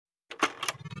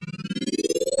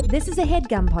This is a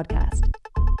HeadGum podcast.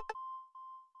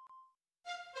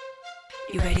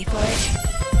 You ready for it?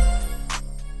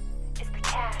 It's the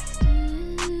cast.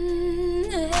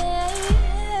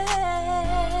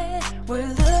 We're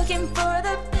looking for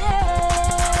the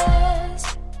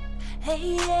best.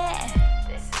 Hey, yeah.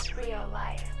 This is real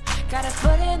life. Gotta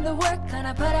put in the work,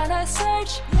 gonna put on a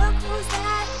search. Look who's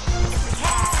that. It's the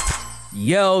cast.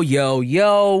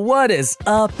 Yo, what is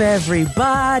up,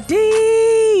 everybody?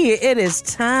 It is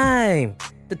time.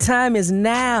 The time is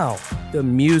now. The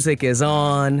music is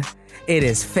on. It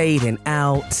is fading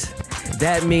out.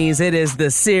 That means it is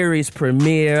the series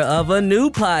premiere of a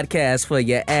new podcast for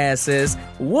your asses.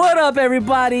 What up,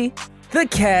 everybody? The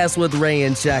Cast with Ray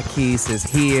and Jaquise is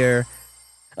here.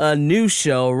 A new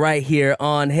show right here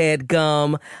on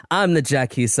HeadGum. I'm the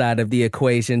Jaquise side of the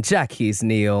equation, Jaquise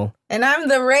Neal. And I'm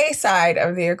the Ray side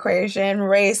of the equation,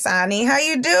 Ray Sani. How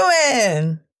you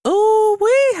doing?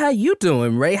 Ooh-wee, how you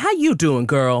doing, Ray? How you doing,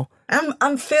 girl?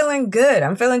 I'm feeling good.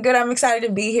 I'm excited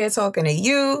to be here talking to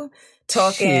you,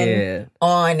 talking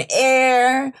on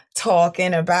air,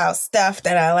 talking about stuff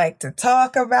that I like to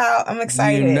talk about. I'm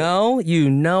excited. You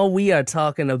know, we are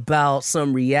talking about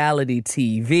some reality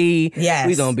TV. Yes.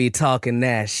 We're going to be talking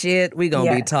that shit. We're going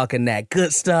to be talking that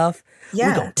good stuff. Yeah.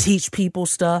 We're going to teach people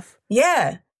stuff.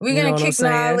 Yeah. We're going to kick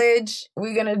saying? knowledge.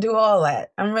 We're going to do all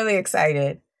that. I'm really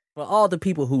excited. For all the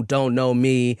people who don't know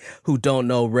me, who don't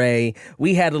know Ray,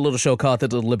 we had a little show called The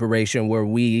Deliberation where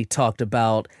we talked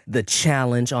about the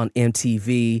challenge on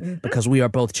MTV because we are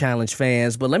both challenge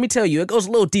fans. But let me tell you, it goes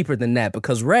a little deeper than that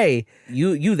because Ray,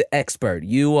 you the expert.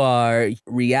 You are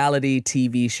reality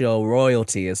TV show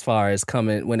royalty as far as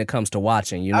when it comes to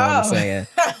watching. You know what I'm saying?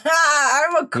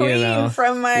 I'm a queen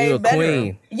from my You're a bedroom.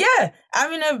 queen. Yeah,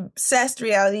 I'm an obsessed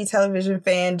reality television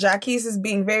fan. Jaquise is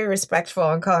being very respectful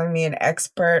and calling me an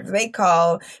expert. They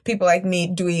call people like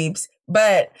me dweebs,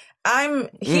 but I'm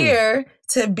here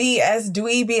to be as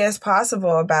dweeby as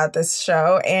possible about this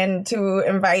show and to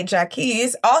invite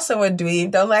Jaquise, also a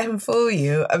dweeb, don't let him fool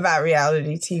you, about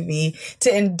reality TV,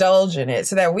 to indulge in it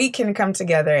so that we can come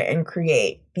together and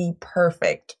create the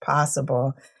perfect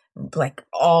possible, like,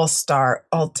 all-star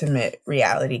ultimate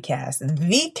reality cast.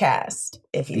 The cast,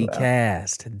 if you will.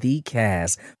 The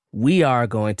cast. We are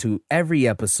going to, every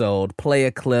episode, play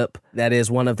a clip that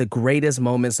is one of the greatest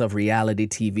moments of reality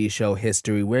TV show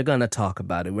history. We're going to talk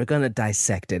about it. We're going to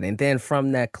dissect it. And then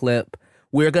from that clip,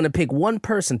 we're going to pick one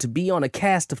person to be on a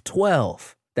cast of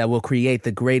 12 that will create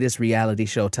the greatest reality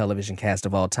show television cast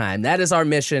of all time. That is our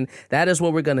mission. That is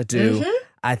what we're going to do.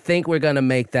 I think we're going to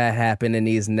make that happen in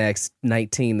these next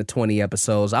 19 to 20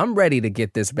 episodes. I'm ready to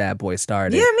get this bad boy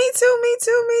started. Yeah, me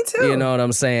too. You know what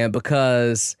I'm saying?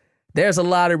 Because there's a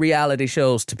lot of reality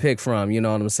shows to pick from. You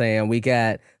know what I'm saying? We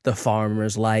got The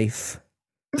Farmer's Life.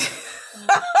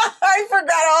 I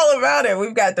forgot all about it.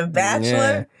 We've got The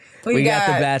Bachelor. Yeah. We got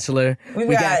The Bachelor. We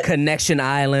got Connection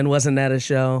Island. Wasn't that a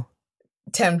show?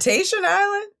 Temptation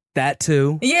Island? That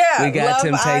too. Yeah. We got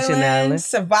Love Temptation Island.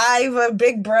 Survivor,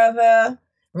 Big Brother,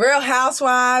 Real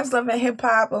Housewives, Love and Hip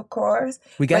Hop, of course.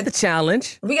 We got The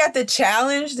Challenge. We got The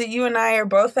Challenge that you and I are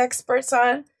both experts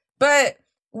on. But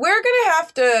we're going to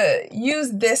have to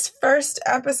use this first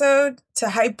episode to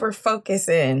hyper-focus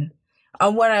in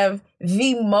on one of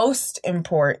the most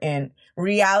important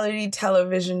reality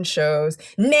television shows,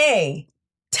 nay,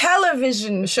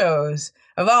 television shows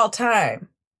of all time.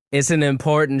 It's an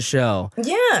important show.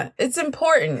 Yeah, it's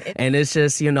important. And it's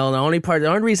just, the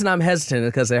only reason I'm hesitant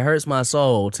is because it hurts my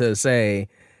soul to say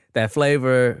that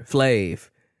Flavor Flav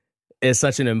is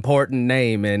such an important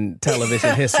name in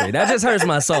television history. That just hurts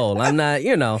my soul. I'm not,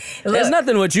 there's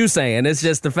nothing what you saying. It's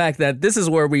just the fact that this is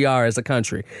where we are as a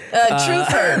country. Truth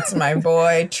hurts, my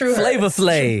boy. Truth Flavor hurts.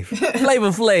 Flav.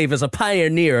 Flavor Flav is a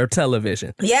pioneer of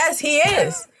television. Yes, he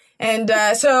is. And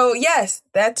so, yes,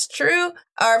 that's true.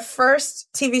 Our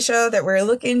first TV show that we're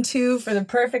looking to for the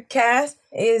perfect cast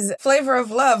is Flavor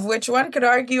of Love, which one could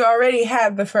argue already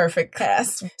had the perfect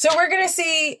cast. So we're going to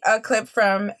see a clip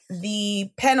from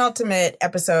the penultimate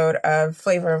episode of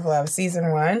Flavor of Love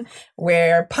Season 1,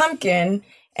 where Pumpkin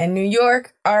and New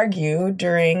York argue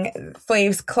during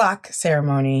Flav's clock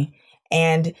ceremony,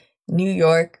 and New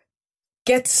York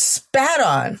gets spat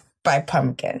on by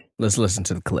Pumpkin. Let's listen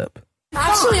to the clip.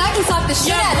 Actually, I can slap the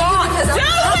shit out of you because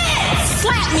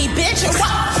Slap me, bitch!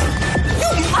 What?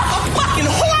 You motherfucking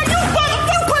whore! You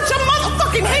motherfucker! Put your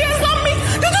motherfucking hands on me!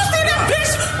 Did you see that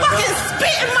bitch fucking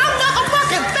spit in my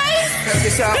motherfucking face?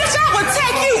 Bitch, I would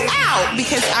take you out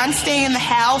because I'm staying in the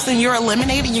house and you're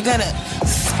eliminated. You're gonna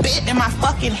spit in my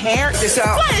fucking hair. What? She spit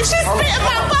in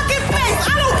my fucking face.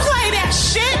 I don't play that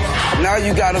shit. Now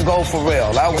you gotta go for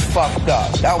real. That was fucked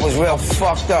up. That was real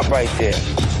fucked up right there.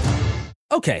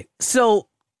 Okay, so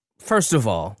first of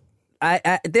all,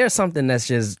 I there's something that's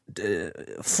just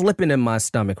flipping in my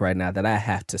stomach right now that I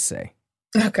have to say.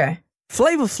 Okay.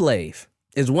 Flavor Flav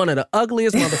is one of the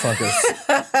ugliest motherfuckers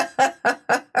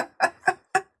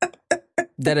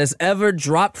that has ever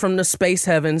dropped from the space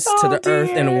heavens to the earth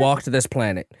and walked this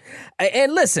planet.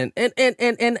 And listen,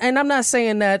 and I'm not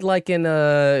saying that like in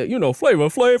Flavor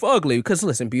Flav ugly, because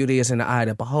listen, beauty is in the eye of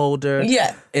the beholder.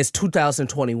 Yeah. It's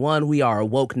 2021. We are a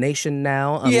woke nation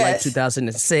now, unlike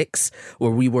 2006,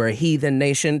 where we were a heathen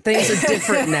nation. Things are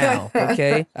different now,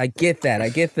 okay? I get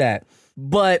that.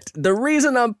 But the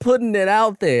reason I'm putting it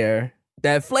out there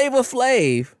that Flavor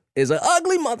Flav is an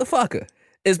ugly motherfucker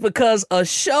is because a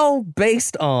show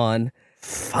based on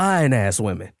fine-ass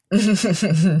women.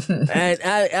 And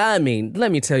I mean,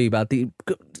 let me tell you about these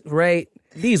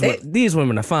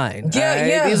women are fine. Yeah, right?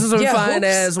 yeah. These are some Yeah,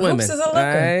 fine-ass women. Hoops is a looker. All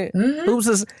right? Hoops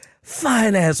is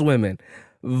fine-ass women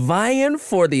vying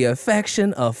for the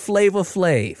affection of Flavor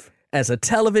Flav as a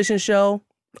television show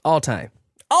all time.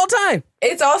 All time.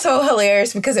 It's also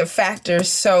hilarious because it factors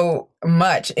so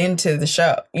much into the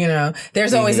show. You know,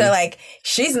 there's always that like,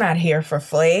 she's not here for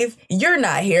Flav. You're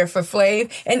not here for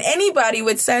Flav. And anybody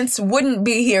with sense wouldn't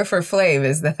be here for Flav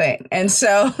is the thing. And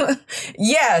so,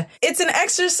 yeah, it's an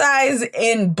exercise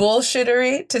in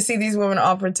bullshittery to see these women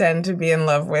all pretend to be in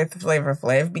love with Flavor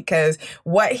Flav, because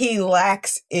what he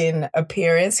lacks in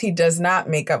appearance, he does not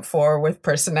make up for with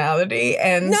personality.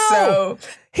 And so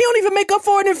he don't even make up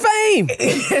for it in fame.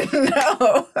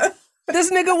 No.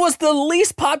 This nigga was the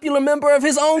least popular member of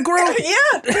his own group.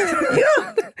 Yeah.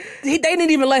 They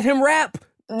didn't even let him rap.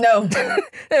 No.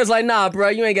 They was like, nah, bro,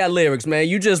 you ain't got lyrics, man.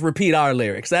 You just repeat our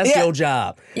lyrics. That's your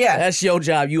job. Yeah. That's your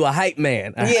job. You a hype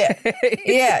man. Yeah.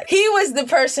 Yeah. He was the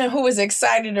person who was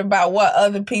excited about what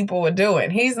other people were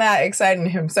doing. He's not exciting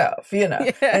himself, you know.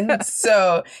 Yeah. And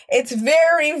so it's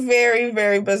very, very,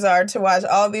 very bizarre to watch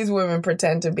all these women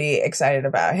pretend to be excited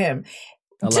about him.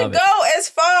 To go as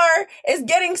far as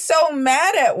getting so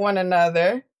mad at one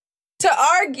another to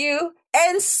argue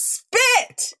and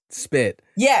spit. Spit.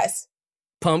 Yes.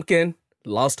 Pumpkin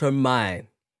lost her mind.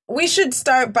 We should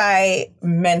start by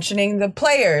mentioning the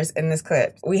players in this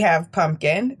clip. We have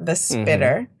Pumpkin, the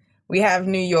spitter. We have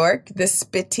New York, the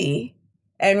spittee.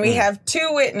 And we have two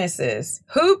witnesses,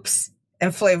 Hoops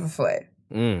and Flavor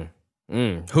Flav.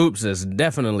 Hoops is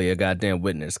definitely a goddamn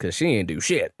witness because she ain't do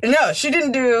shit. No, she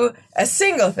didn't do a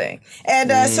single thing.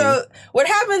 And so what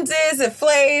happens is that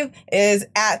Flav is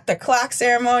at the clock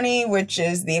ceremony, which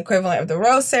is the equivalent of the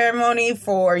rose ceremony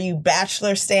for you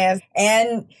bachelor stands.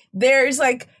 And there's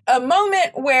like a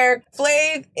moment where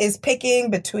Flav is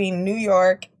picking between New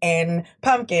York and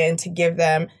Pumpkin to give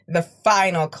them the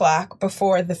final clock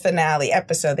before the finale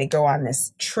episode. They go on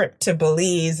this trip to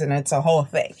Belize and it's a whole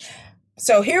thing.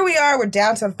 So here we are, we're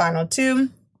down to the final two.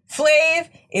 Flav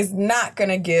is not going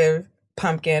to give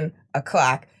Pumpkin a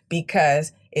clock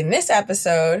because in this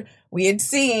episode, we had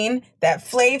seen that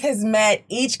Flav has met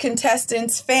each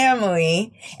contestant's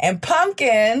family, and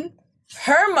Pumpkin,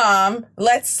 her mom,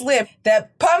 let slip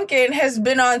that Pumpkin has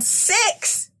been on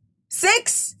six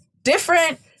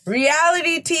different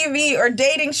reality TV or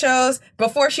dating shows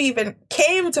before she even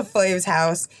came to Flav's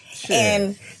house. Shit.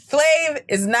 And Flav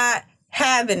is not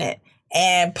having it.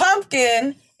 And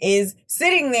Pumpkin is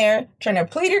sitting there trying to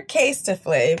plead her case to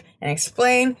Flav and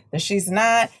explain that she's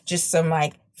not just some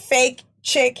like fake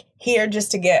chick here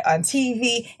just to get on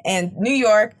TV. And New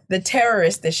York, the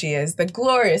terrorist that she is, the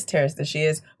glorious terrorist that she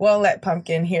is, won't let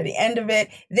Pumpkin hear the end of it.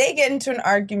 They get into an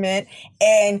argument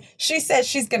and she says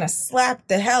she's going to slap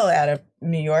the hell out of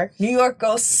New York. New York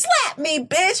goes, slap me,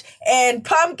 bitch. And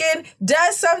Pumpkin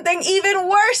does something even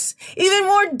worse, even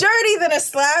more dirty than a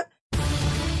slap.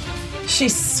 She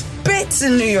spits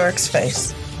in New York's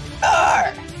face.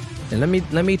 Arr! And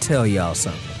let me tell y'all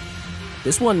something.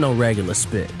 This wasn't no regular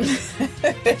spit.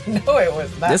 No, it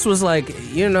was not. This was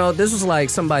like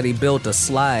somebody built a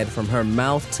slide from her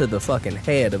mouth to the fucking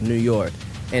head of New York.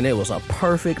 And it was a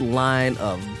perfect line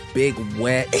of big,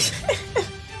 wet,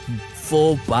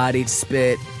 full-bodied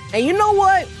spit. And you know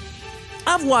what?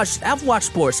 I've watched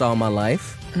sports all my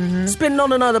life. Spitting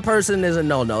on another person is a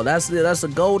no-no. That's a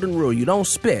golden rule. You don't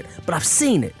spit. But I've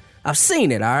seen it, all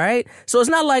right? So it's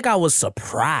not like I was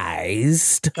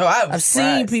surprised. Oh, I've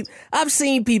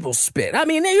seen people spit. I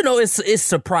mean, you know, it's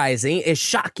surprising, it's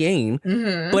shocking,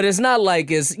 but it's not like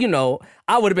it's, you know,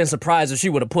 I would have been surprised if she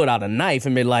would have put out a knife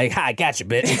and been like, "I got you,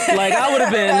 bitch." Like, I would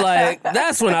have been like,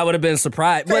 that's when I would have been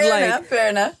surprised. Fair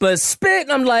enough. But spit,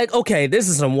 I'm like, okay, this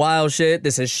is some wild shit.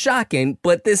 This is shocking,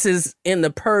 but this is in the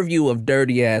purview of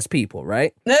dirty ass people,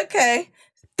 right? Okay.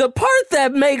 The part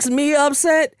that makes me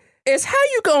upset is how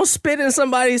you gonna spit in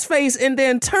somebody's face and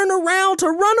then turn around to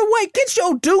run away. Get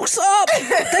your dukes up.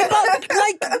 They about,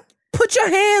 like, put your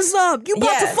hands up. You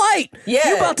about to fight. Yeah.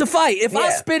 You about to fight. If I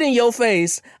spit in your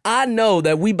face, I know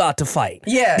that we about to fight.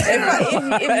 Yeah.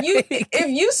 If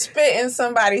you spit in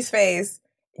somebody's face,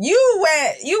 you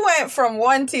went from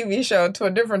one TV show to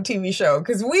a different TV show,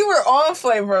 because we were on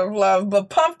Flavor of Love, but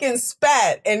Pumpkin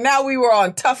spat, and now we were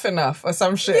on Tough Enough or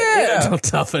some shit. Yeah,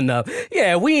 Tough Enough.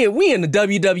 Yeah, we in the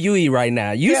WWE right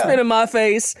now. You spit in my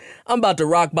face, I'm about to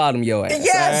rock bottom your ass.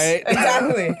 Yes, right?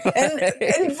 Exactly.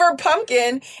 And for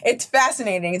Pumpkin, it's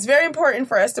fascinating. It's very important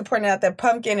for us to point out that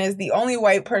Pumpkin is the only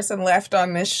white person left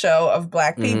on this show of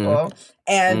Black people,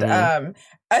 and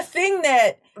a thing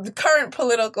that the current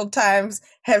political times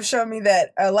have shown me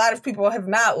that a lot of people have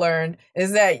not learned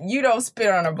is that you don't spit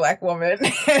on a Black woman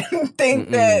and think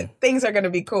that things are going to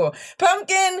be cool.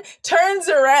 Pumpkin turns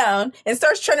around and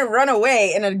starts trying to run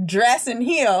away in a dress and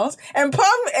heels, and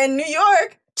New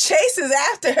York chases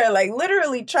after her, like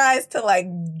literally tries to like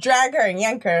drag her and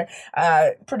yank her.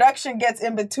 Production gets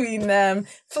in between them.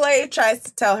 Flav tries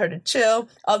to tell her to chill,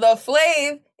 although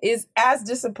Flav is as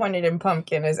disappointed in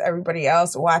Pumpkin as everybody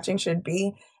else watching should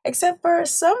be, except for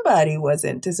somebody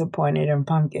wasn't disappointed in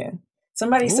Pumpkin.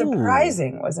 Somebody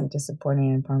surprising wasn't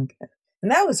disappointed in Pumpkin.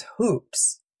 And that was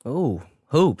Hoops. Ooh,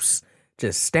 Hoops.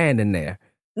 Just standing there.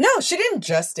 No, she didn't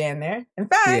just stand there. In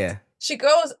fact, she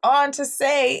goes on to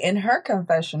say in her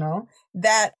confessional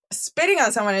that spitting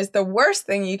on someone is the worst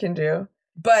thing you can do,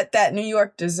 but that New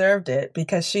York deserved it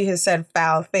because she has said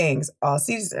foul things all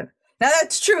season. Now,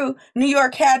 that's true. New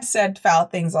York had said foul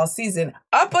things all season.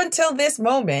 Up until this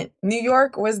moment, New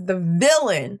York was the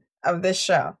villain of this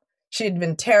show. She had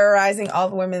been terrorizing all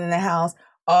the women in the house,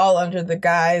 all under the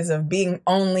guise of being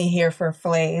only here for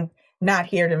Flav, not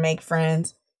here to make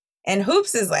friends. And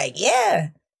Hoops is like, yeah,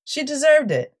 she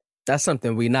deserved it. That's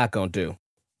something we not gonna do.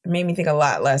 It made me think a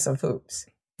lot less of Hoops.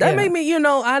 That made me,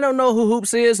 I don't know who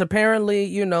Hoops is.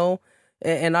 Apparently,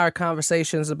 in our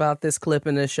conversations about this clip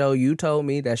in this show, you told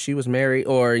me that she was married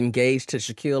or engaged to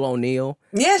Shaquille O'Neal.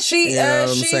 Yeah, she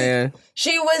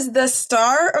was the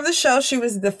star of the show. She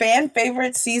was the fan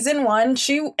favorite season 1.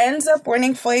 She ends up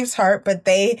winning Flav's heart, but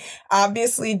they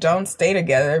obviously don't stay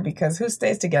together because who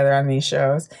stays together on these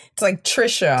shows? It's like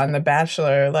Trisha on The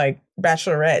Bachelor, like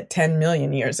Bachelorette 10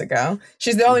 million years ago.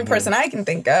 She's the only person I can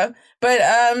think of. But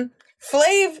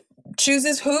Flav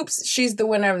chooses Hoops. She's the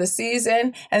winner of the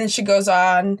season. And then she goes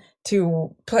on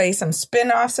to play some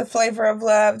spin-offs of Flavor of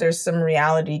Love. There's some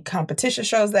reality competition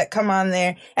shows that come on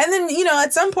there. And then,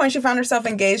 at some point she found herself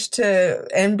engaged to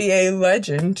NBA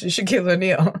legend Shaquille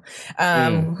O'Neal,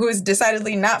 who is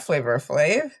decidedly not Flavor of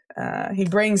Flav. He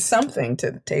brings something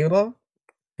to the table.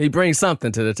 He brings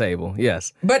something to the table,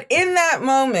 yes. But in that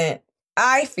moment,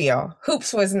 I feel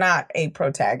Hoops was not a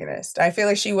protagonist. I feel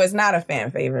like she was not a fan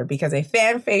favorite because a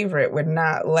fan favorite would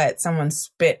not let someone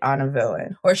spit on a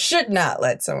villain or should not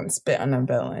let someone spit on a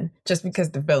villain just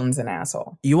because the villain's an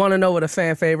asshole. You want to know what a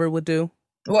fan favorite would do?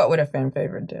 What would a fan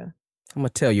favorite do? I'm going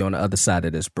to tell you on the other side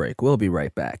of this break. We'll be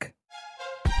right back.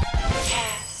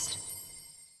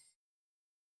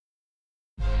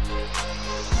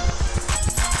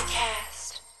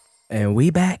 And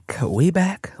we back. Welcome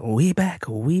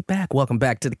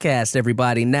back to the cast,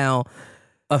 everybody. Now,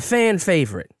 a fan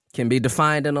favorite can be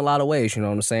defined in a lot of ways, you know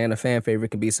what I'm saying? A fan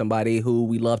favorite can be somebody who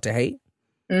we love to hate.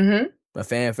 Mm-hmm. A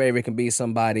fan favorite can be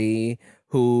somebody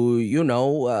who,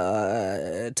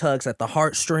 tugs at the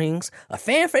heartstrings. A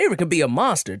fan favorite can be a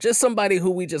monster, just somebody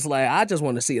who we just like, I just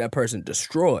want to see that person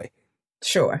destroy.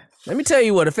 Sure. Let me tell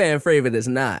you what a fan favorite is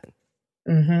not.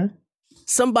 Mm-hmm.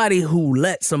 Somebody who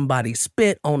let somebody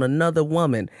spit on another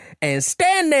woman and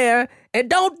stand there and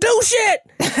don't do shit.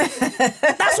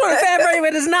 That's what a fan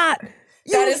favorite is not.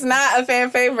 That is not a fan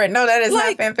favorite. No, that is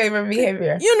not fan favorite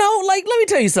behavior. Let me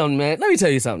tell you something, man. Let me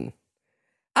tell you something.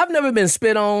 I've never been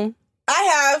spit on.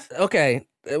 I have. Okay.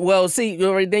 Well, see,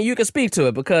 then you can speak to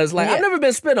it because, I've never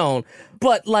been spit on.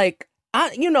 But,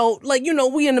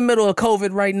 we in the middle of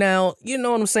COVID right now. You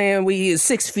know what I'm saying? We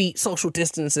 6 feet social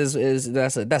distance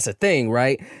that's a thing,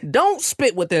 right? Don't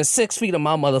spit within 6 feet of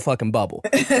my motherfucking bubble.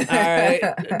 All right?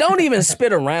 Don't even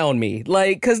spit around me,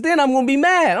 because then I'm gonna be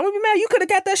mad. You could have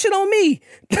got that shit on me.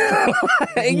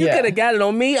 You could have got it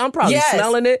on me. I'm probably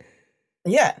smelling it.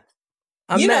 Yeah.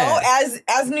 I'm mad.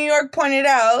 As New York pointed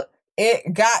out,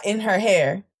 it got in her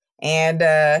hair, and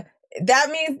that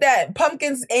means that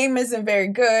Pumpkin's aim isn't very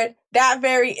good. That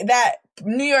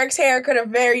New York's hair could have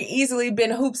very easily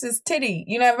been Hoops' titty.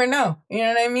 You never know. You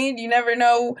know what I mean? You never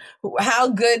know how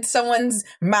good someone's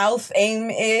mouth aim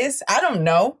is. I don't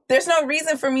know. There's no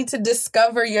reason for me to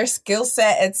discover your skill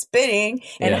set at spitting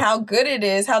and how good it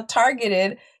is, how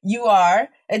targeted you are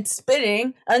at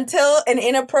spitting until an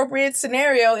inappropriate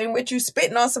scenario in which you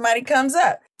spitting on somebody comes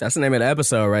up. That's the name of the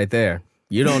episode right there.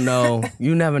 You don't know.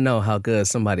 You never know how good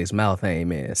somebody's mouth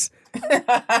aim is.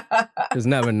 Just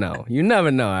never know. You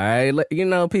never know, all right? You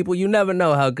know, people, you never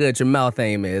know how good your mouth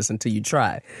aim is until you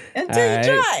try. Until you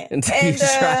try. Until you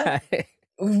try.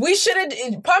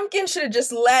 Pumpkin should have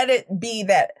just let it be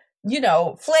that, you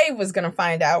know, Flav was going to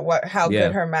find out how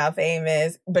good her mouth aim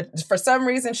is. But for some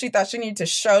reason, she thought she needed to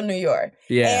show New York.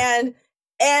 Yeah.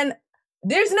 And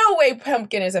there's no way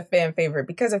Pumpkin is a fan favorite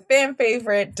because a fan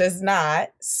favorite does not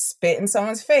spit in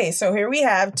someone's face. So here we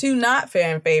have two not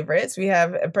fan favorites. We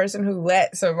have a person who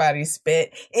let somebody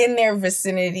spit in their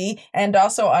vicinity and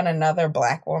also on another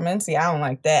black woman. See, I don't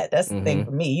like that. That's the thing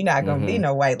for me. You're not going to be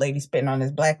no white lady spitting on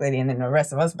this black lady and then the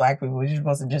rest of us black people, you're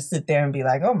supposed to just sit there and be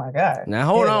like, oh my God. Now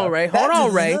hold on, Ray. Hold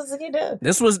on, Ray.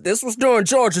 This was during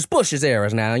George Bush's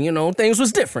eras now. You know, things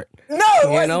was different. No,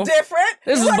 it wasn't different.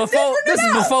 This is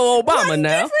before Obama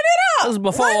now. This is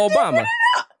before Obama.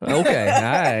 Okay, all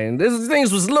right.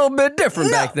 Things was a little bit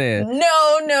different back then.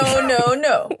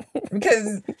 No.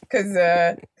 Because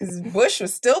Bush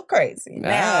was still crazy.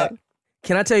 Now,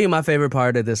 can I tell you my favorite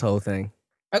part of this whole thing?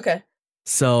 Okay.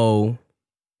 So,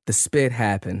 the spit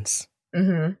happens.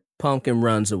 Mm-hmm. Pumpkin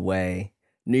runs away.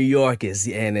 New York is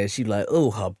in it. She's like,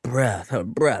 oh, her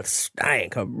breath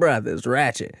stank. Her breath is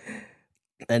ratchet.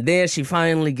 And then she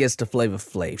finally gets to Flavor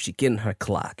Flav. She getting her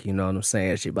clock, you know what I'm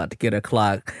saying? She about to get her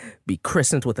clock, be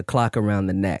christened with a clock around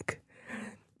the neck.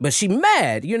 But she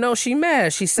mad, you know, she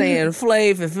mad. She's saying,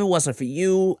 Flav, if it wasn't for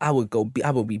you, I would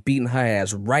be beating her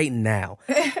ass right now.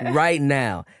 Right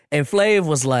now. And Flav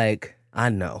was like, I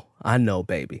know,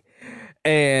 baby.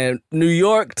 And New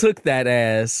York took that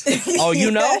as, oh,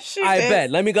 you know? I bet.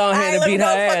 Let me go ahead and beat her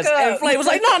ass. And Flav was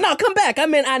like, no, come back. I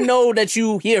mean, I know that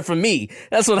you here for me.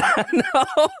 That's what I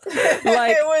know.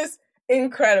 Like, it was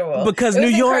incredible. Because New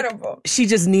York, she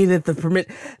just needed the permit.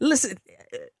 Listen,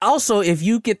 also, if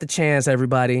you get the chance,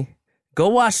 everybody, go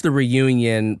watch the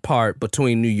reunion part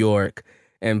between New York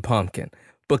and Pumpkin.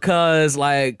 Because,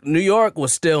 like, New York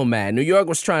was still mad. New York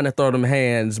was trying to throw them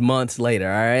hands months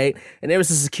later, all right? And there was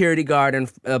a security guard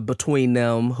between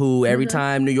them who every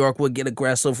time New York would get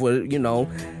aggressive would, you know,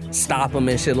 stop them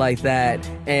and shit like that.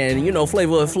 And, you know,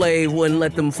 Flavor Flav wouldn't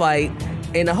let them fight.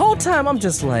 And the whole time I'm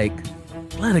just like,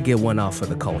 let her get one off for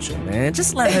the culture, man.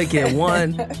 Just let her get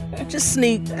one. Just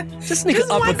sneak an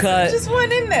uppercut. Just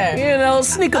one in there. You know,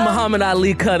 sneak a Muhammad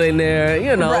Ali cut in there.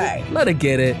 You know, let her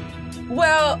get it.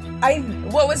 Well,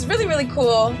 what was really, really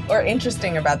cool or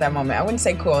interesting about that moment, I wouldn't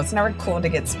say cool. It's never cool to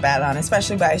get spat on,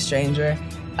 especially by a stranger.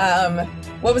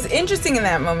 What was interesting in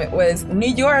that moment was New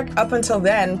York, up until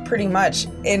then, pretty much,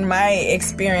 in my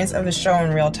experience of the show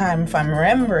in real time, if I'm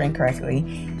remembering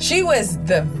correctly, she was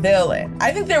the villain.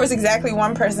 I think there was exactly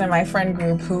one person in my friend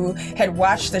group who had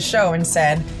watched the show and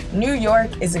said, New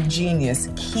York is a genius.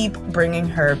 Keep bringing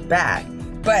her back.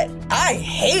 But I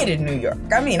hated New York.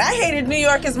 I mean, I hated New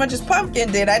York as much as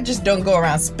Pumpkin did. I just don't go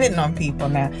around spitting on people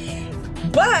now.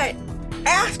 But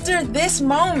after this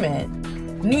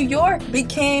moment, New York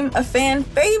became a fan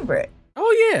favorite.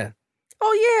 Oh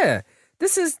yeah.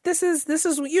 This is,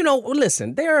 you know,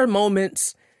 listen, there are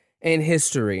moments in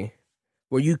history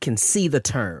where you can see the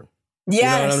turn. Yes. You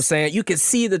know what I'm saying? You can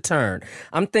see the turn.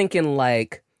 I'm thinking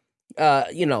like,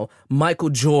 you know, Michael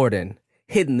Jordan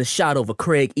hitting the shot over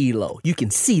Craig Elo. You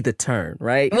can see the turn,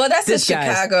 right? Well, that's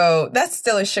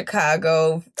still a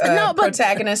Chicago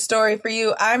protagonist story for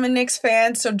you. I'm a Knicks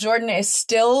fan, so Jordan is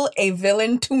still a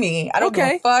villain to me. I don't give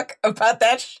a fuck about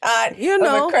that shot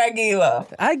over Craig Elo.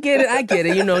 I get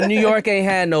it. You know, New York ain't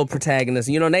had no protagonists.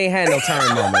 You know, they ain't had no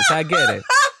turn moments. I get it.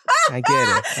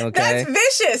 Okay. That's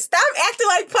vicious. Stop acting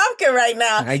like Pumpkin right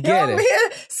now. I get You're over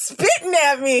here spitting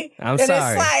at me. I'm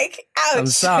sorry. It's like, ouch. I'm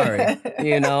sorry.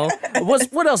 You know,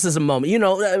 what else is a moment? You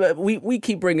know, we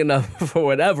keep bringing up, for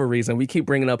whatever reason, we keep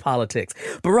bringing up politics.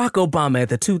 Barack Obama at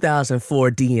the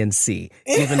 2004 DNC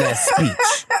giving that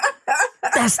speech.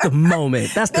 That's the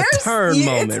moment. That's the turn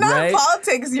moment, right? It's not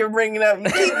politics you're bringing up.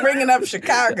 You keep bringing up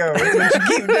Chicago is what you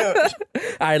keep doing.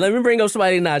 All right, let me bring up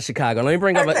somebody not Chicago. Let me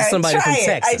bring up somebody from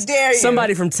Texas. I dare you.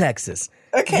 Somebody from Texas.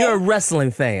 Okay. You're a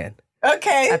wrestling fan.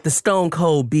 Okay. At the Stone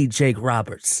Cold beat Jake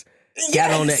Roberts.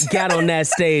 Yes. Got on that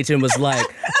stage and was like,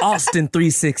 Austin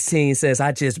 316 says,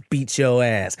 I just beat your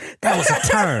ass. That was a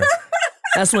turn.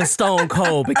 That's when Stone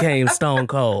Cold became Stone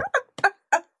Cold.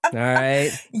 All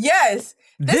right? Yes.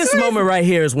 This moment right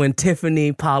here is when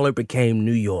Tiffany Pollard became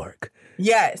New York.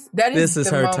 Yes, that is the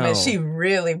her moment tone. she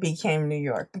really became New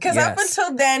York. Because Yes. up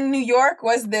until then, New York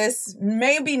was this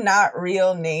maybe not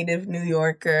real native New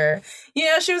Yorker. You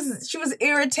know, she was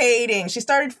irritating. She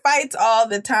started fights all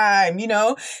the time. You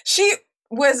know, she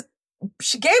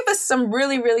gave us some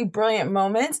really, really brilliant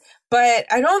moments, but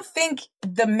I don't think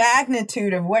the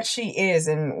magnitude of what she is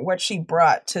and what she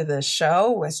brought to the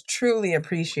show was truly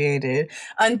appreciated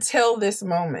until this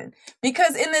moment.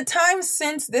 Because in the time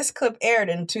since this clip aired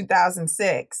in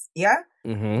 2006,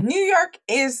 New York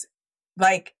is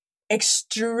like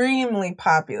extremely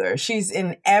popular. She's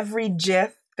in every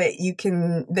GIF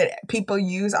that people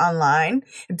use online.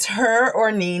 It's her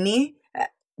or Nene.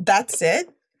 That's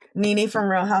it. Nene from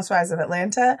Real Housewives of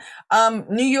Atlanta.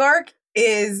 New York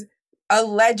is a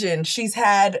legend. She's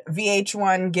had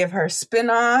VH1 give her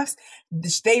spinoffs.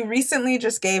 They recently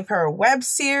just gave her a web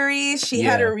series. She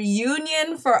had a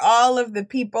reunion for all of the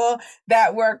people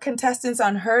that were contestants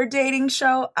on her dating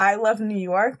show, I Love New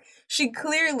York. She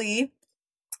clearly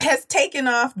has taken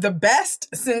off the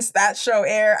best since that show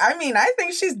aired. I mean, I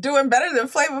think she's doing better than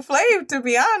Flavor Flav, to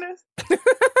be honest.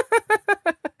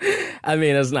 I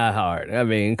mean, it's not hard. I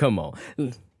mean, come on.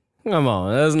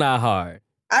 It's not hard.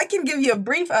 I can give you a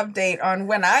brief update on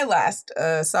when I last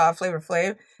saw Flavor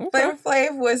Flav. Okay. Flavor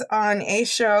Flav was on a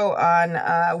show on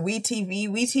WeTV.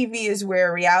 WeTV is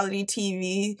where reality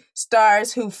TV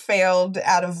stars who failed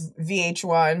out of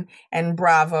VH1 and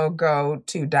Bravo go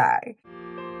to die.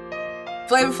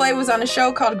 Flavor Flav was on a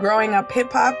show called Growing Up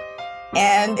Hip Hop,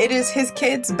 and it is his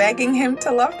kids begging him to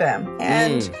love them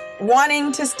and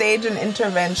wanting to stage an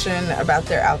intervention about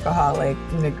their alcoholic,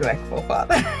 neglectful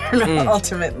father,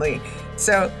 ultimately.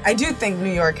 So I do think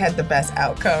New York had the best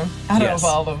outcome out of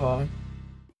all of them.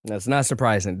 That's not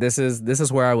surprising. This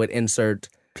is where I would insert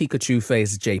Pikachu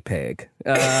face JPEG.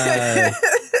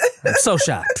 I'm so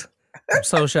shocked. I'm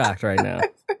so shocked right now.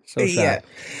 So shocked.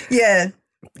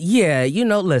 Yeah,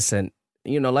 listen,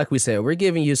 like we said, we're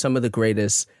giving you some of the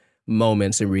greatest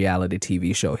moments in reality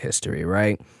TV show history,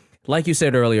 right? Like you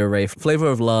said earlier, Ray, Flavor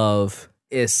of Love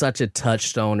is such a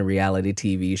touchstone in reality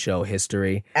TV show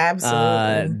history.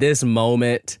 Absolutely. This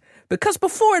moment, because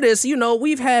before this,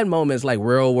 we've had moments like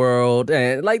Real World,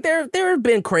 and like there have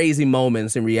been crazy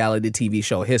moments in reality TV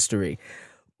show history.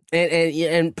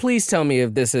 And please tell me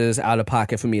if this is out of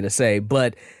pocket for me to say,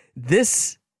 but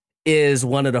this is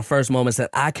one of the first moments that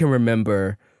I can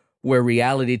remember where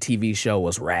reality TV show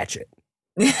was ratchet.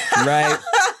 Right?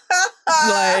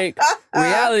 Like,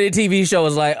 reality TV show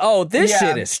is like, oh, this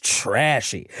shit is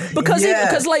trashy.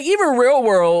 Because like, even Real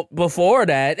World before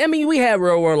that, I mean, we had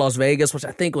Real World Las Vegas, which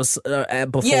I think was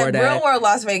before that. Real World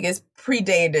Las Vegas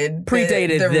predated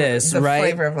this, the right?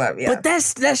 Flavor of Love, But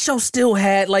that show still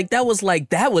had,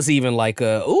 that was even like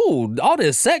all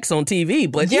this sex on TV,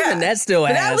 but even that still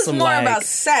had that was some, more about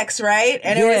sex, right?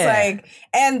 And it was like,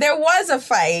 and there was a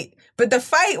fight, but the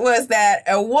fight was that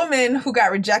a woman who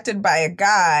got rejected by a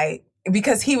guy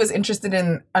because he was interested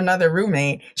in another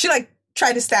roommate, she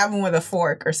tried to stab him with a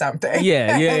fork or something.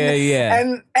 Yeah.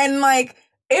 And like,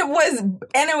 it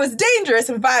was dangerous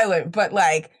and violent, but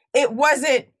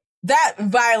that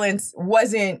violence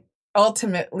wasn't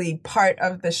ultimately part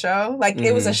of the show. Like,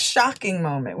 it was a shocking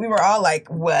moment. We were all like,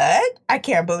 what? I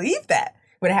can't believe that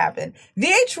would happen.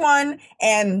 VH1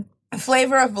 and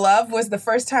Flavor of Love was the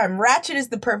first time. Ratchet is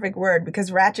the perfect word because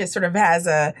Ratchet sort of has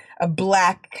a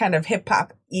black kind of hip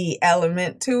hop-y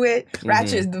element to it.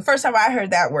 Ratchet is the first time I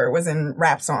heard that word was in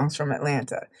rap songs from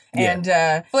Atlanta. And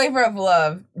Flavor of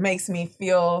Love makes me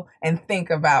feel and think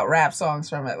about rap songs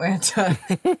from Atlanta.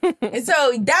 And so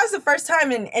that was the first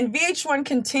time, and VH1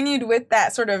 continued with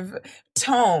that sort of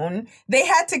tone. They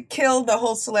had to kill the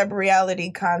whole celeb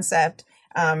reality concept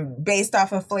based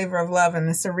off of Flavor of Love and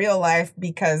The Surreal Life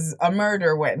because a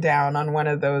murder went down on one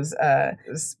of those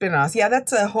spinoffs. Yeah,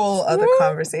 that's a whole other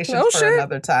conversation for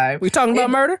another time. We talking about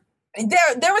murder?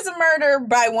 There was a murder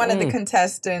by one of the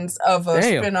contestants of a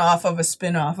spinoff of a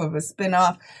spinoff of a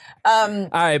spinoff. All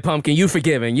right, Pumpkin, you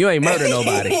forgiven. You ain't murdered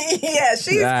nobody. Yeah,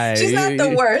 she's not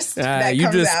the worst. That you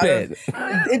comes just out spit.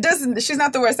 It doesn't. She's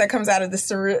not the worst that comes out of the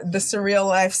Surreal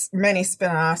Life's many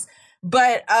spinoffs.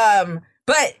 But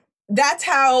that's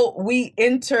how we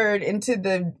entered into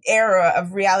the era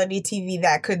of reality TV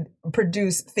that could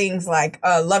produce things like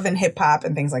Love and Hip Hop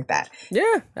and things like that.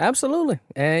 Yeah, absolutely.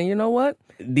 And you know what?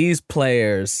 These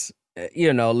players,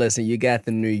 listen, you got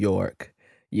the New York,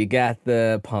 You got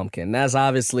the Pumpkin. That's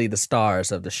obviously the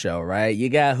stars of the show, right? You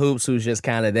got Hoops, who's just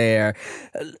kind of there.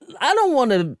 I don't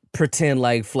want to pretend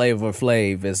like Flavor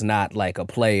Flav is not like a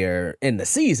player in the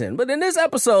season, but in this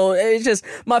episode, it's just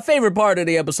my favorite part of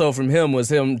the episode from him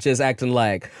was him just acting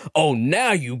like, oh,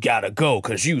 now you gotta go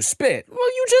because you spit. Well,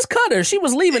 you just cut her. She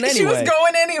was leaving anyway. She was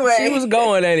going anyway. She was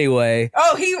going anyway.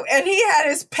 Oh, he had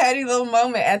his petty little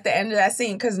moment at the end of that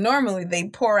scene because normally they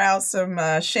pour out some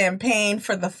champagne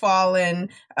for the fallen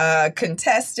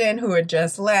contestant who had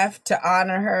just left to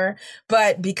honor her.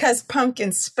 But because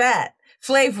Pumpkin spat,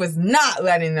 Flav was not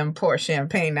letting them pour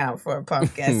champagne out for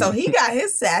Pumpkin. So he got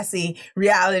his sassy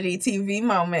reality TV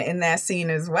moment in that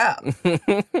scene as well.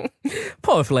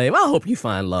 Poor Flav. I hope you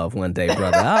find love one day,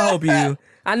 brother.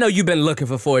 I know you've been looking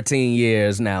for 14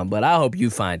 years now, but I hope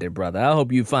you find it, brother. I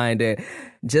hope you find it,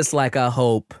 just like I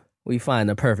hope we find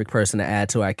the perfect person to add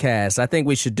to our cast. I think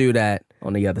we should do that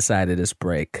on the other side of this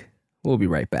break. We'll be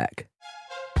right back.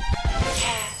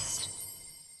 Cast.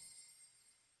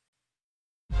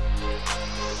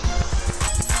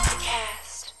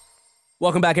 Cast.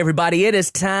 Welcome back, everybody. It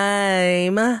is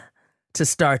time to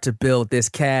start to build this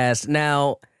cast.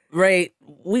 Now, Ray,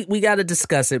 we got to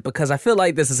discuss it because I feel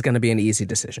like this is going to be an easy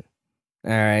decision.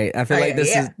 All right. I feel like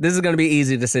this is going to be an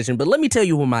easy decision, but let me tell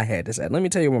you where my head is at.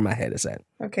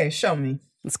 Okay, show me.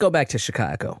 Let's go back to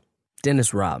Chicago.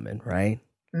 Dennis Rodman, right?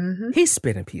 Mm-hmm. He's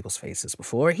spit in people's faces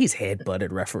before. He's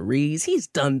headbutted referees. He's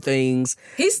done things.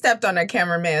 He stepped on a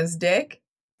cameraman's dick.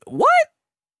 What?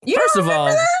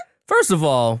 First of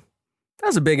all,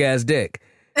 that's a big ass dick.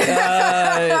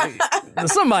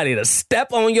 Somebody to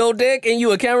step on your dick and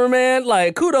you a cameraman,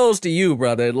 like, kudos to you,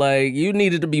 brother. Like, you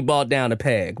needed to be brought down a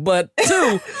peg. But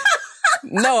two,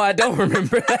 no, I don't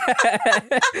remember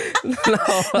that.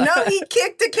 No, he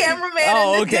kicked the cameraman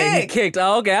in the dick. He kicked.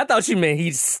 Oh, okay, I thought you meant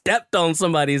he stepped on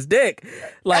somebody's dick.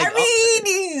 Like, I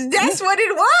mean, that's what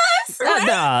it was. Right?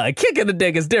 Nah, kicking the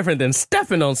dick is different than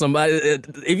stepping on somebody.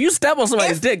 If you step on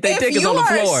somebody's dick, their dick is on the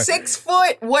floor. If you are 6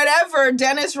 foot whatever,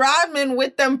 Dennis Rodman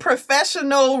with them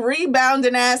professional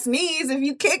rebounding ass knees, if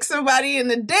you kick somebody in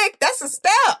the dick, that's a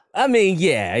step. I mean,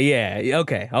 yeah.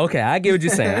 Okay. I get what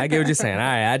you're saying. All right,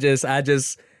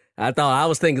 I thought I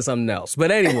was thinking something else.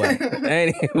 But anyway.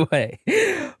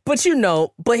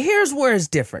 But here's where it's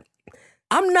different.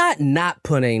 I'm not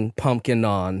putting Pumpkin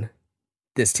on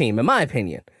this team, in my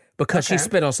opinion, because she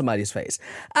spit on somebody's face.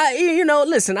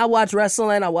 Listen, I watch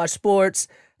wrestling, I watch sports.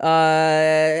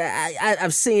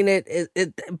 I've seen it.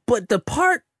 But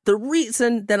the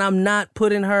reason that I'm not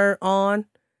putting her on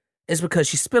is because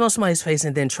she spit on somebody's face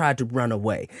and then tried to run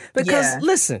away. Because,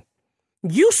 listen,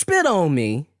 you spit on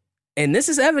me, and this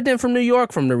is evident from New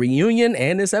York, from the reunion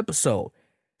and this episode.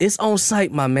 It's on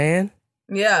site, my man.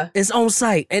 Yeah. It's on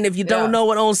site. And if you don't know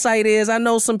what on site is, I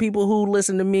know some people who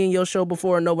listen to me and your show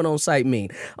before know what on site mean.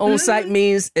 On site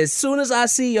means as soon as I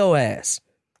see your ass,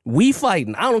 we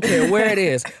fighting. I don't care where it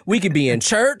is. We could be in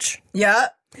church. Yeah.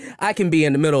 I can be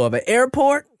in the middle of an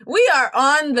airport. We are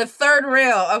on the third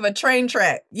rail of a train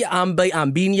track. Yeah, I'm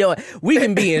beating your. We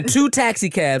can be in 2 taxi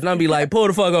cabs, and I'll be like, pull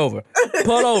the fuck over,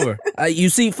 pull over. You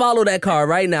see, follow that car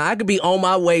right now. I could be on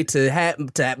my way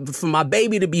for my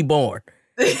baby to be born,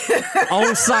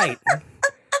 on site.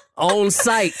 On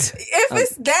site. If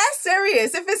it's that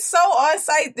serious, if it's so on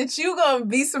site that you gonna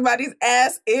beat somebody's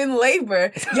ass in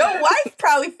labor, your wife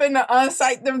probably finna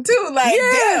on-site them too. Like,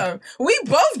 damn, we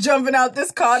both jumping out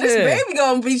this car. This baby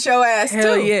gonna beat your ass too.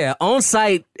 Hell yeah. On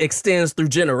site extends through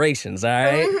generations, all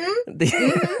right?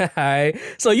 All right.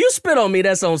 So you spit on me,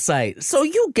 that's on site. So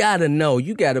you gotta know,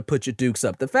 you gotta put your dukes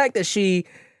up. The fact that she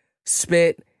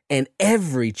spit and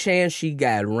every chance she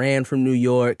got ran from New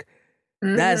York,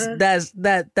 that's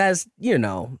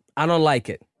I don't like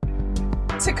it.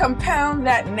 To compound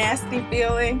that nasty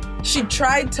feeling, she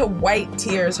tried to wipe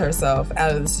tears herself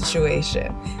out of the situation.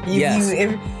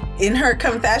 In her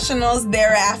confessionals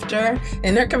thereafter,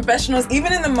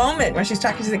 even in the moment when she's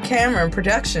talking to the camera in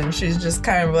production, she's just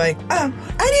kind of like, I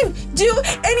didn't do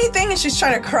anything. And she's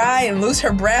trying to cry and lose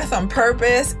her breath on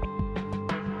purpose.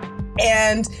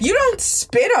 And you don't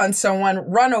spit on someone,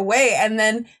 run away, and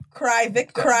then cry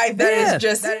victim. That is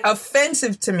just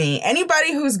offensive to me.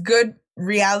 Anybody who's good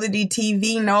reality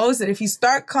TV knows that if you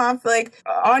start conflict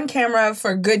on camera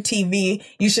for good TV,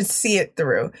 you should see it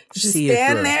through. You should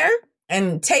stand there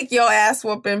and take your ass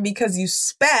whooping because you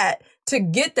spat to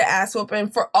get the ass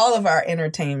whooping for all of our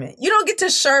entertainment. You don't get to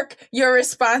shirk your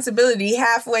responsibility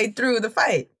halfway through the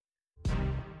fight.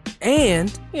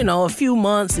 And, a few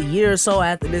months, a year or so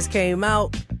after this came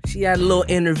out, she had a little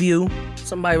interview.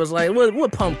 somebody was like,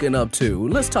 what Pumpkin up to?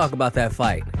 Let's talk about that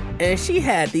fight. And she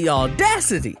had the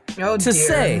audacity Oh, to dear,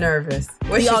 say, I'm nervous.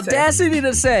 What'd the she say? audacity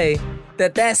to say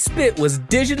that spit was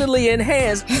digitally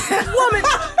enhanced. Woman,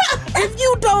 if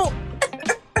you don't,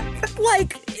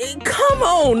 like, come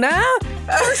on now.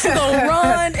 First you gonna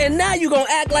run, and now you gonna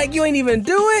act like you ain't even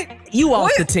do it. You off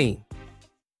the team.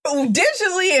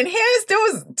 Digitally enhanced.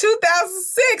 It was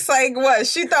 2006. Like what?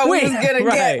 She thought we was gonna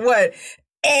get what?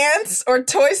 Ants or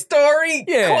Toy Story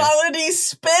quality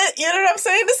spit. You know what I'm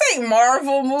saying? This ain't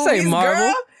Marvel movies, this ain't Marvel.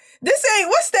 Girl. This ain't,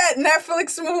 what's that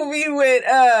Netflix movie with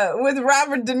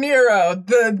Robert De Niro?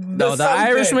 The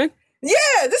Irishman?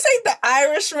 Yeah, this ain't The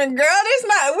Irishman, girl. This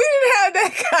not, we didn't have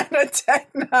that kind of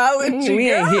technology.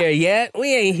 We ain't here yet.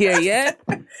 We ain't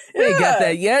got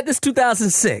that yet. This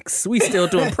 2006. We still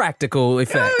doing practical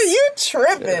effects. Oh, you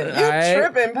tripping.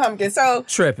 Tripping, Pumpkin. So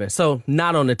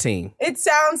not on the team. It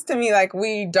sounds to me like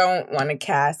we don't want to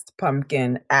cast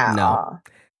Pumpkin at all.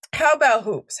 How about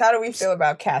Hoops? How do we feel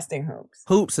about casting Hoops?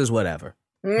 Hoops is whatever.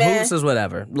 Meh. Hoops is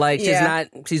whatever. Like,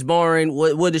 she's boring.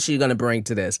 What is she gonna bring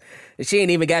to this? She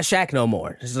ain't even got Shaq no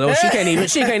more. So she can't even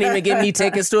give me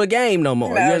tickets to a game no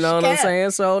more. No, you know what I'm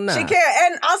saying? So nah. She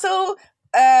can't. And also,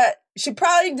 she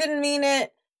probably didn't mean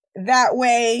it that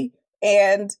way.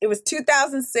 And it was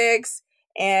 2006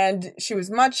 and she was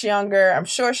much younger. I'm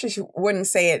sure she wouldn't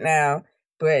say it now,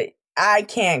 but I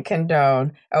can't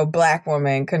condone a black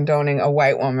woman condoning a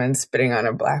white woman spitting on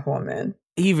a black woman.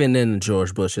 Even in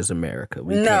George Bush's America,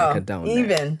 we can't condone that.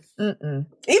 Even in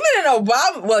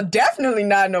Obama, well, definitely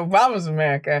not in Obama's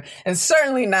America, and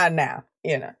certainly not now,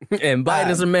 you know. In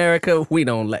Biden's America, we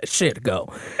don't let shit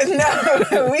go.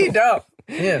 No, we don't,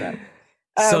 you know.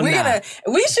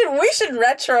 We should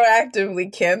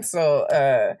retroactively cancel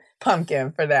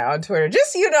Pumpkin for that on Twitter.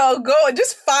 Just,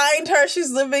 just find her.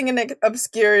 She's living in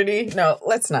obscurity. No,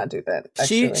 let's not do that.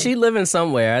 Actually. She living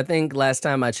somewhere. I think last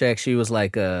time I checked, she was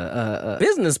like a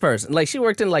business person. Like she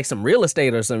worked in like some real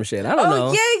estate or some shit. I don't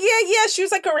know. Yeah. She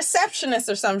was like a receptionist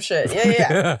or some shit.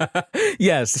 Yeah.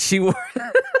 Yes, she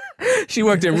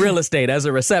worked in real estate as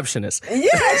a receptionist. Yeah,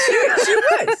 she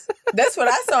was. That's what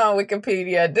I saw on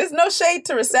Wikipedia. There's no shade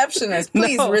to receptionists.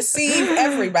 Please receive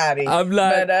everybody. I'm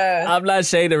not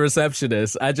shading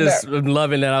receptionist. I just am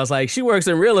loving that. I was like, she works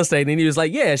in real estate, and he was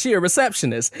like, yeah, she a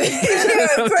receptionist. I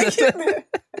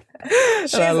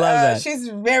love that. She's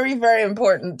very, very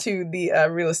important to the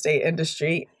real estate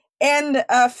industry. And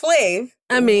Flav.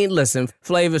 I mean, listen,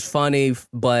 Flav is funny,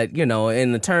 but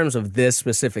in the terms of this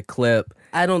specific clip,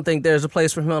 I don't think there's a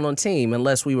place for him on team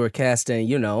unless we were casting,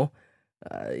 the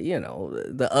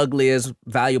ugliest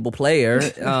valuable player,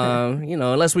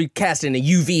 unless we cast in a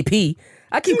UVP.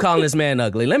 I keep calling this man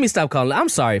ugly. Let me stop calling. I'm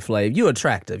sorry, Flav. You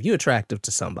attractive. You attractive to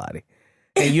somebody.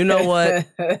 And you know what?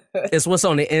 It's what's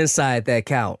on the inside that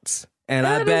counts. And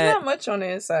I bet there's not much on the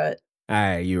inside. All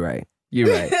right, you're right.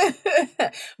 You're right.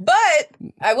 But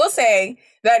I will say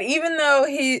that even though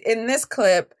in this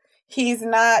clip, he's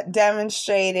not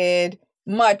demonstrated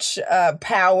much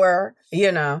power, he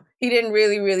didn't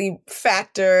really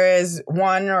factor as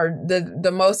one or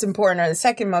the most important or the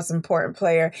second most important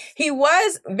player. He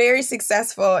was very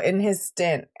successful in his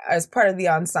stint as part of the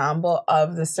ensemble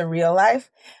of The Surreal Life.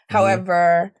 Mm-hmm.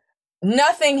 However,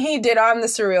 nothing he did on The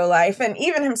Surreal Life and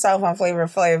even himself on Flavor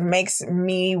Flav makes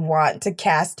me want to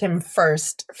cast him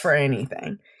first for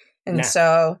anything. And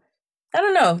so, I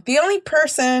don't know. The only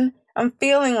person I'm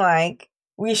feeling like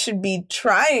we should be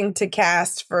trying to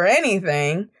cast for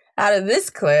anything out of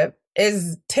this clip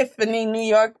is Tiffany New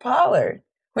York Pollard.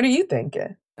 What are you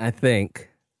thinking? I think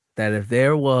that if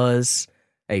there was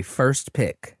a first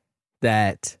pick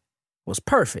that was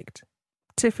perfect,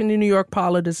 Tiffany New York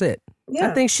Pollard is it. Yeah.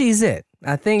 I think she's it.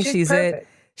 I think she's it.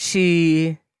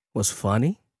 She was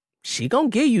funny. She gonna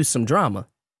give you some drama.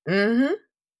 Mm-hmm.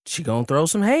 She gonna throw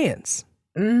some hands.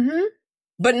 Mm-hmm.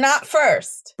 But not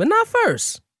first.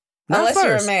 Unless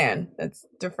you're a man. That's a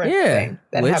different thing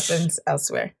that happens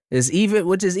elsewhere.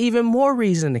 Which is even more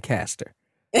reason to cast her.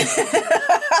 It's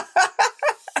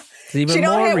even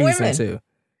more reason to.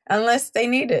 Unless they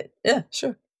need it. Yeah,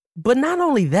 sure. But not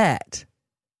only that,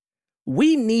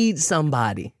 we need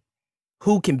somebody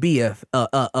who can be a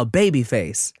baby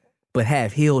face but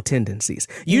have heel tendencies.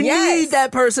 You need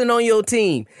that person on your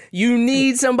team. You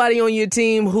need somebody on your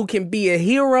team who can be a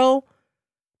hero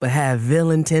but have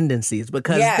villain tendencies,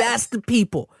 because that's the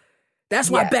people. That's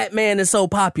why Batman is so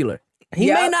popular.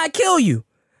 He may not kill you,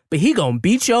 but he gonna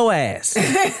beat your ass.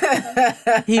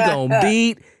 He gonna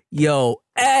beat your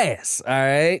ass, all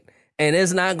right? And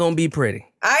it's not gonna be pretty.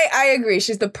 I agree.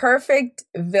 She's the perfect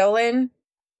villain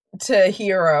to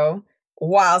hero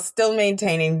while still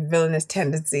maintaining villainous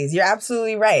tendencies. You're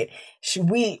absolutely right.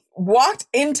 We walked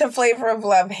into Flavor of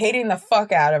Love hating the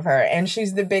fuck out of her, and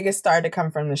she's the biggest star to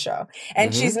come from the show.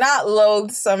 And she's not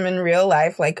loathsome in real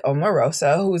life like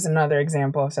Omarosa, who's another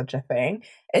example of such a thing.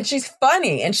 And she's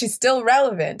funny, and she's still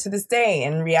relevant to this day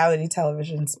in reality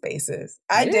television spaces.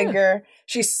 I dig her.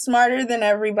 She's smarter than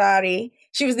everybody.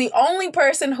 She was the only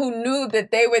person who knew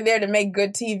that they were there to make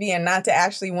good TV and not to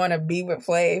actually want to be with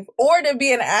Flav or to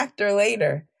be an actor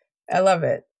later. I love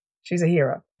it. She's a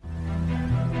hero.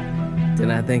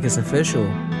 Then I think it's official.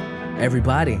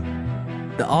 Everybody,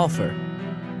 the offer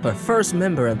for first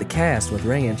member of the cast with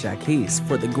Ray and Jaquise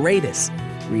for the greatest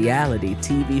reality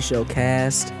TV show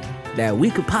cast that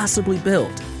we could possibly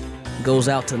build goes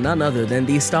out to none other than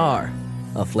the star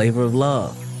of Flavor of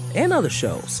Love and other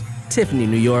shows, Tiffany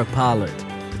New York Pollard.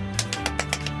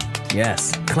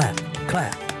 Yes, clap,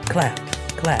 clap, clap,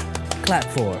 clap, clap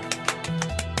for her.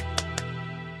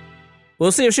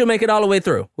 We'll see if she'll make it all the way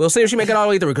through. Because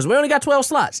we only got 12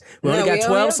 slots. We only got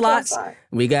 12 slots.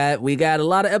 We got a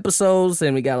lot of episodes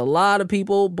and we got a lot of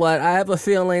people, but I have a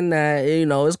feeling that,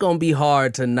 it's going to be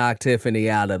hard to knock Tiffany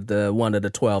out of one of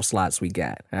the 12 slots we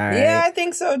got. All right? Yeah, I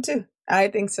think so too.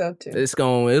 It's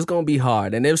going to be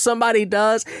hard. And if somebody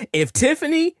does, if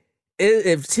Tiffany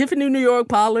New York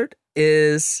Pollard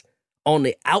is on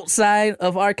the outside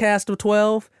of our cast of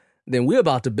 12, then we're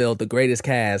about to build the greatest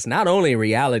cast, not only in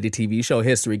reality TV show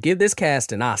history. Give this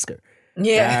cast an Oscar.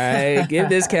 Yeah. All right. Give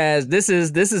this cast. This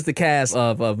is the cast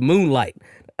of Moonlight.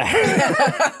 Right.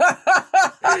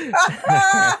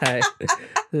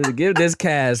 Give this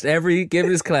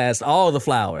class all the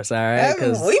flowers. All right. We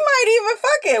might even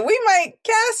fuck it. We might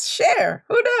cast Cher.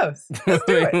 Who knows? Let's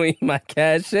do it. We might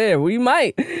cast Cher. We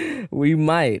might.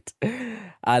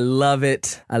 I love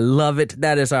it.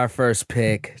 That is our first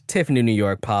pick, Tiffany New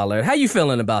York Pollard. How you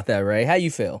feeling about that, Ray? How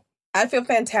you feel? I feel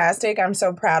fantastic. I'm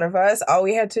so proud of us. All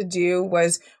we had to do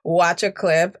was watch a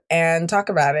clip and talk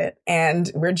about it. And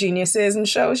we're geniuses, and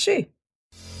so is she.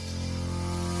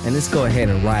 And let's go ahead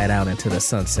and ride out into the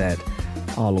sunset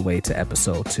all the way to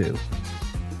episode 2.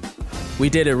 We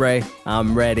did it, Ray.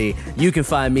 I'm ready. You can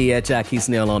find me at Jaquise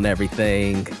Neal on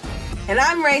everything. And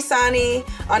I'm Ray Sani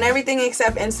on everything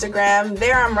except Instagram.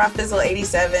 There I'm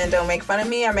RoughThizzle87. Don't make fun of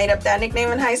me. I made up that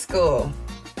nickname in high school.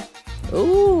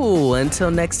 Ooh, until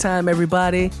next time,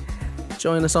 everybody.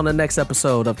 Join us on the next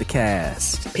episode of The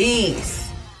Cast. Peace.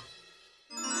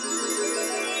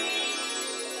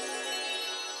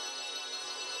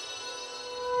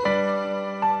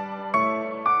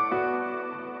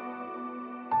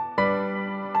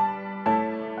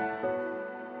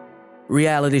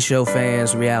 Reality show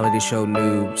fans, reality show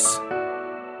noobs.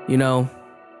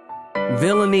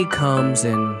 Villainy comes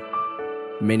in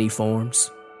many forms.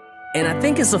 And I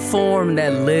think it's a form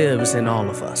that lives in all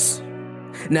of us.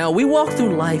 Now, we walk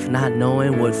through life not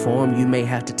knowing what form you may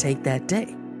have to take that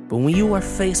day. But when you are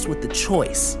faced with the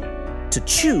choice to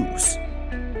choose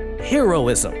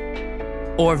heroism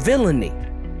or villainy,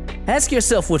 ask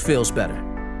yourself what feels better.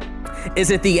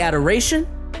 Is it the adoration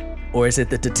or is it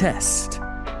the detest?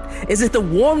 Is it the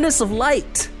warmness of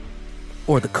light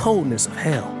or the coldness of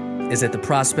hell? Is it the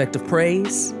prospect of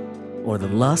praise or the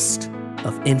lust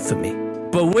of infamy?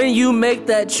 But when you make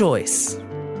that choice,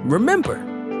 remember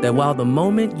that while the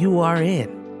moment you are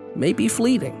in may be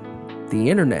fleeting,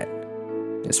 the internet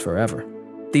is forever.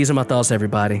 These are my thoughts,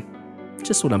 everybody.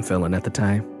 Just what I'm feeling at the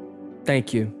time.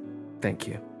 Thank you. Thank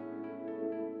you.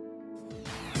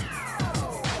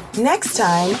 Next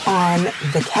time on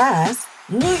The Cast,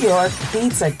 New York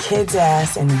beats a kid's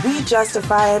ass and we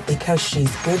justify it because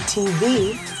she's good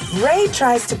TV. Ray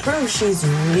tries to prove she's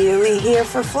really here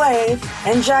for Flav.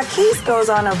 And Jaquise goes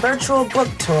on a virtual book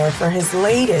tour for his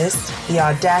latest, The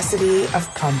Audacity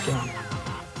of Pumpkin.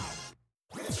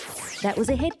 That was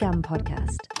a HeadGum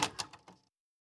podcast.